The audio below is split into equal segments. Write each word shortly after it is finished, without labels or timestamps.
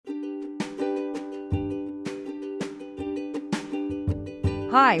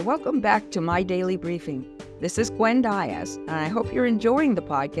Hi, welcome back to My Daily Briefing. This is Gwen Diaz, and I hope you're enjoying the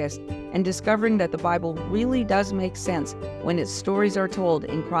podcast and discovering that the Bible really does make sense when its stories are told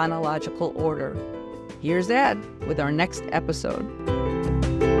in chronological order. Here's Ed with our next episode.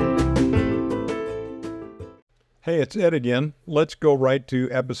 Hey, it's Ed again. Let's go right to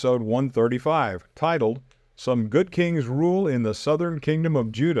episode 135, titled, Some Good Kings Rule in the Southern Kingdom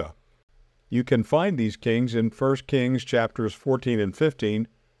of Judah. You can find these kings in 1 Kings chapters 14 and 15,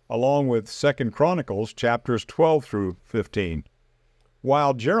 along with 2 Chronicles chapters 12 through 15.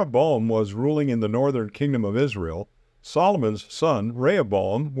 While Jeroboam was ruling in the northern kingdom of Israel, Solomon's son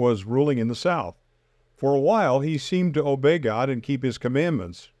Rehoboam was ruling in the south. For a while he seemed to obey God and keep his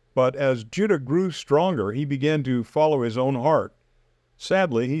commandments, but as Judah grew stronger, he began to follow his own heart.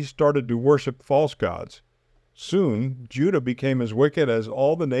 Sadly, he started to worship false gods. Soon, Judah became as wicked as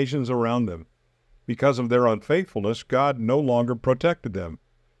all the nations around them. Because of their unfaithfulness, God no longer protected them.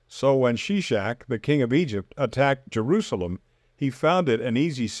 So when Shishak, the king of Egypt, attacked Jerusalem, he found it an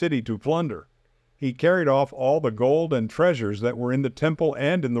easy city to plunder. He carried off all the gold and treasures that were in the temple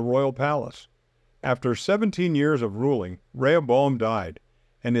and in the royal palace. After 17 years of ruling, Rehoboam died,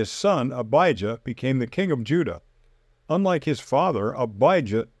 and his son Abijah became the king of Judah. Unlike his father,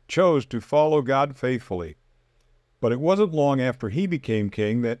 Abijah chose to follow God faithfully. But it wasn't long after he became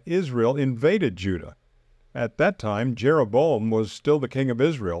king that Israel invaded Judah. At that time, Jeroboam was still the king of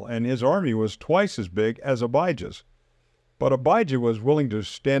Israel, and his army was twice as big as Abijah's. But Abijah was willing to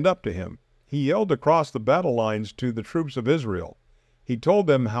stand up to him. He yelled across the battle lines to the troops of Israel. He told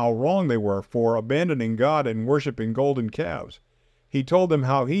them how wrong they were for abandoning God and worshiping golden calves. He told them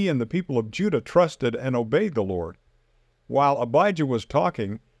how he and the people of Judah trusted and obeyed the Lord. While Abijah was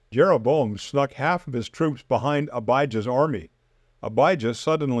talking, Jeroboam snuck half of his troops behind Abijah's army. Abijah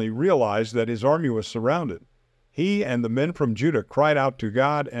suddenly realized that his army was surrounded. He and the men from Judah cried out to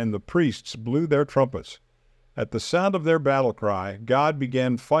God, and the priests blew their trumpets. At the sound of their battle cry, God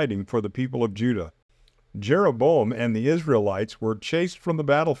began fighting for the people of Judah. Jeroboam and the Israelites were chased from the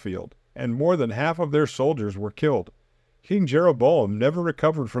battlefield, and more than half of their soldiers were killed. King Jeroboam never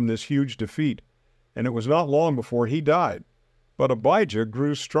recovered from this huge defeat, and it was not long before he died. But Abijah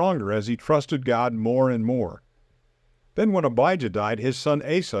grew stronger as he trusted God more and more. Then when Abijah died, his son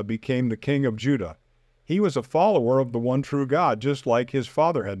Asa became the king of Judah. He was a follower of the one true God, just like his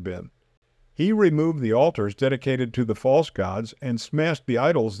father had been. He removed the altars dedicated to the false gods and smashed the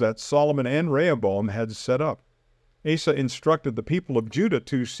idols that Solomon and Rehoboam had set up. Asa instructed the people of Judah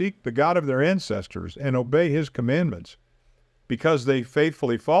to seek the God of their ancestors and obey his commandments. Because they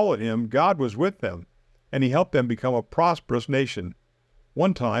faithfully followed him, God was with them, and he helped them become a prosperous nation.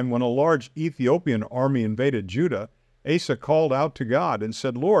 One time, when a large Ethiopian army invaded Judah, Asa called out to God and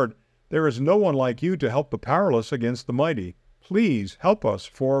said, "Lord, there is no one like you to help the powerless against the mighty. Please help us,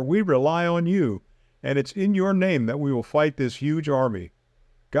 for we rely on you, and it's in your name that we will fight this huge army."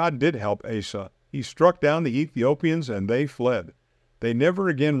 God did help Asa. He struck down the Ethiopians, and they fled. They never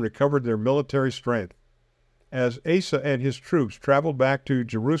again recovered their military strength. As Asa and his troops traveled back to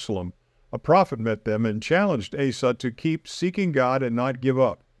Jerusalem, a prophet met them and challenged Asa to keep seeking God and not give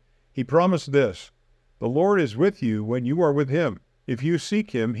up. He promised this, "The Lord is with you when you are with him. If you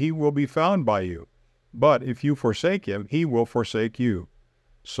seek him, he will be found by you. But if you forsake him, he will forsake you."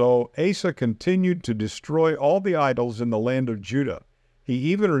 So Asa continued to destroy all the idols in the land of Judah. He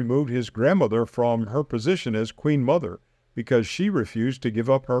even removed his grandmother from her position as queen mother because she refused to give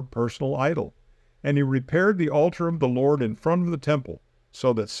up her personal idol. And he repaired the altar of the Lord in front of the temple,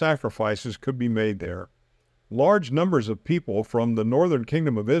 so that sacrifices could be made there. Large numbers of people from the northern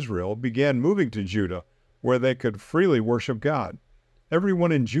kingdom of Israel began moving to Judah, where they could freely worship God.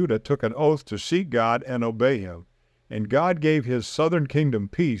 Everyone in Judah took an oath to seek God and obey him, and God gave his southern kingdom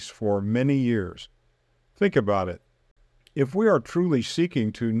peace for many years. Think about it. If we are truly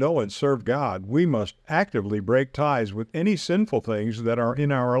seeking to know and serve God, we must actively break ties with any sinful things that are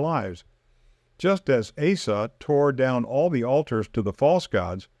in our lives. Just as Asa tore down all the altars to the false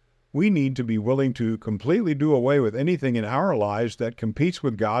gods, we need to be willing to completely do away with anything in our lives that competes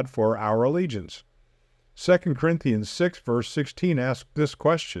with God for our allegiance. 2 Corinthians 6 verse 16 asks this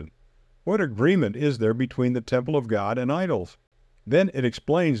question, "What agreement is there between the temple of God and idols?" Then it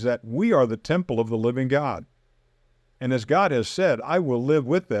explains that we are the temple of the living God. And as God has said, "I will live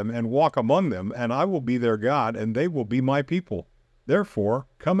with them and walk among them, and I will be their God, and they will be my people. Therefore,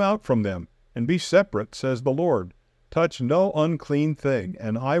 come out from them and be separate, says the Lord. Touch no unclean thing,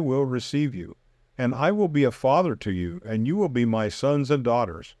 and I will receive you. And I will be a father to you, and you will be my sons and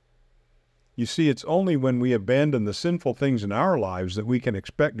daughters." You see, it's only when we abandon the sinful things in our lives that we can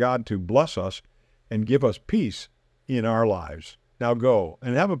expect God to bless us and give us peace in our lives. Now go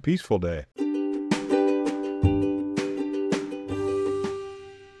and have a peaceful day.